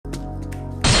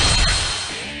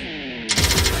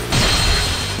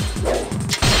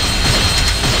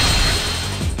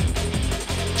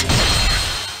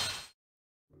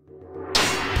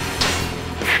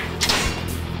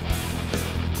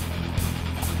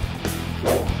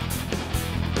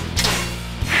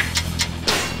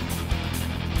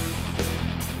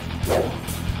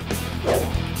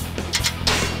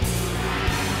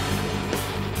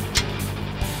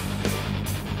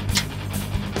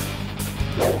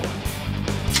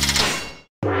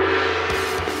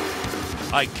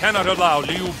I cannot allow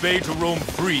Liu Bei to roam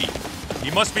free.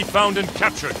 He must be found and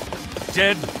captured,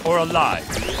 dead or alive.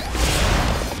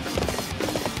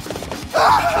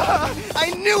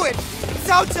 I knew it!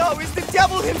 Cao Cao is the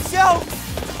devil himself!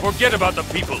 Forget about the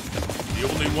people. The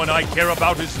only one I care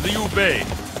about is Liu Bei.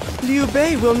 Liu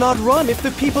Bei will not run if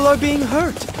the people are being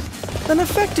hurt. An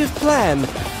effective plan,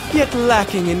 yet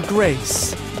lacking in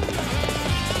grace.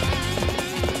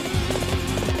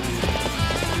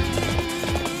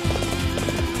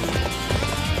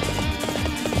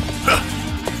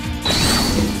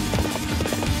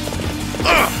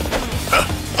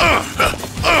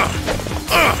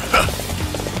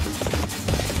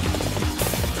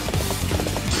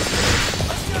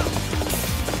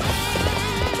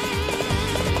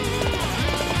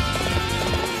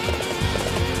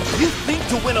 You think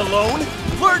to win alone?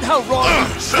 Learn how wrong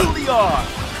you truly are!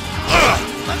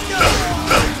 Let's go!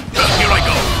 Here I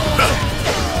go!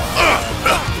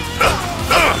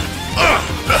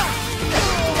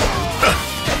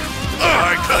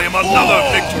 I claim another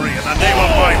victory in the name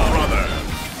of my brother!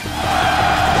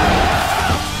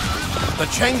 The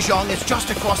Chang is just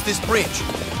across this bridge.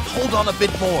 Hold on a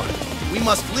bit more. We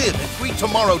must live and greet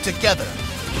tomorrow together.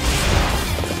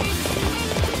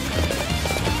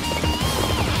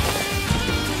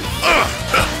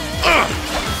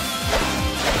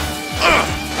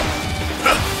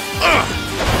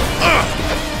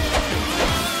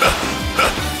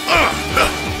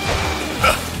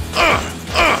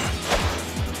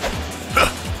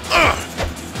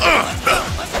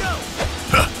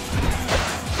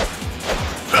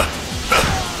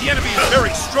 The enemy is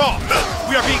very strong.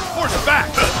 We are being forced back.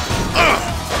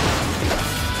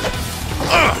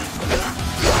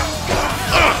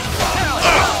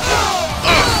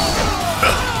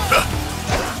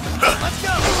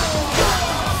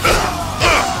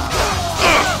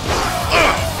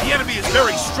 The enemy is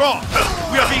very strong.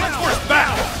 We are being forced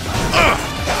back.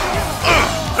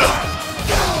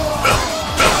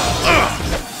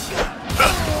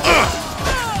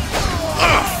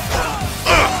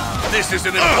 This is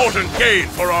an important gain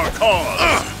for our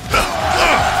cause.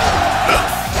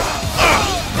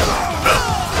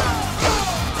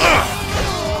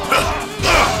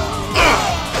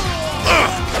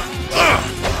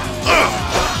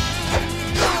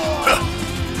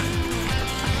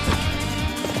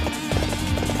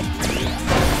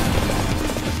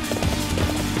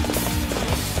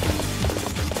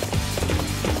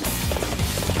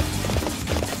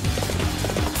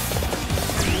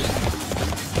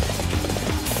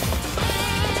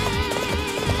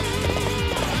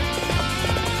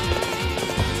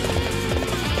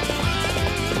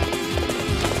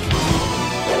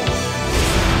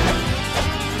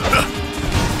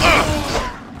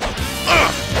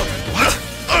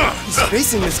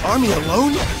 Facing this army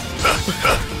alone?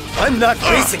 I'm not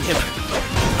facing him.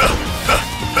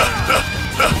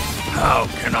 How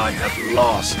can I have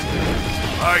lost?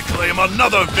 I claim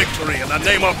another victory in the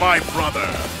name of my brother.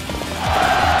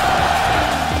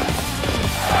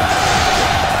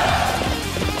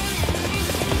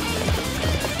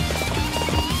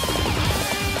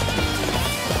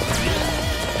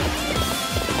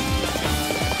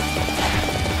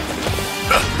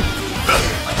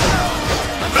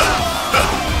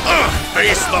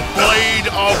 Face the blade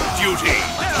of duty!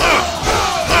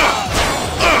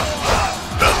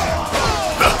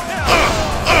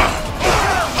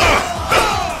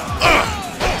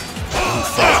 You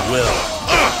fought well.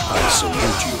 I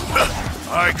salute you.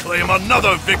 I claim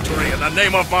another victory in the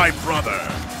name of my brother.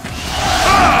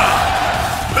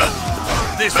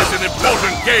 This is an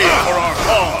important game for our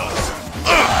cause.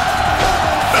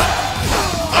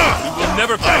 We will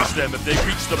never catch them if they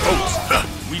reach the boats.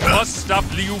 We must stop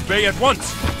Liu Bei at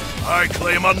once! I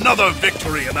claim another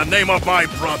victory in the name of my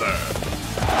brother!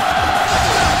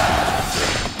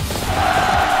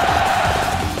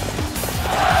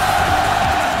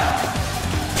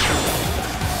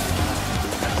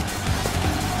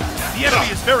 The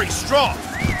enemy is very strong!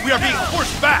 We are being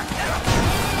forced back!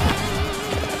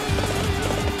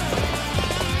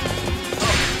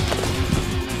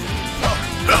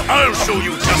 I'll show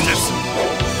you justice!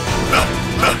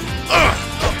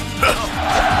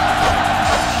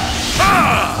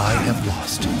 I have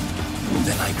lost.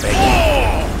 Then I beg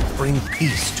you, bring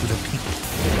peace to the people.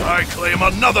 I claim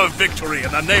another victory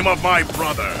in the name of my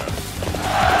brother.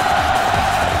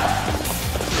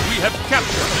 We have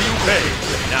captured Liu Bei.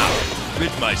 Now,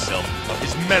 rid myself of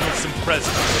his meddlesome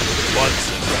presence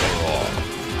once and for all.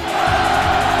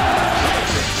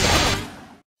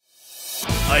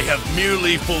 I have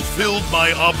merely fulfilled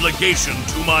my obligation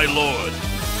to my lord.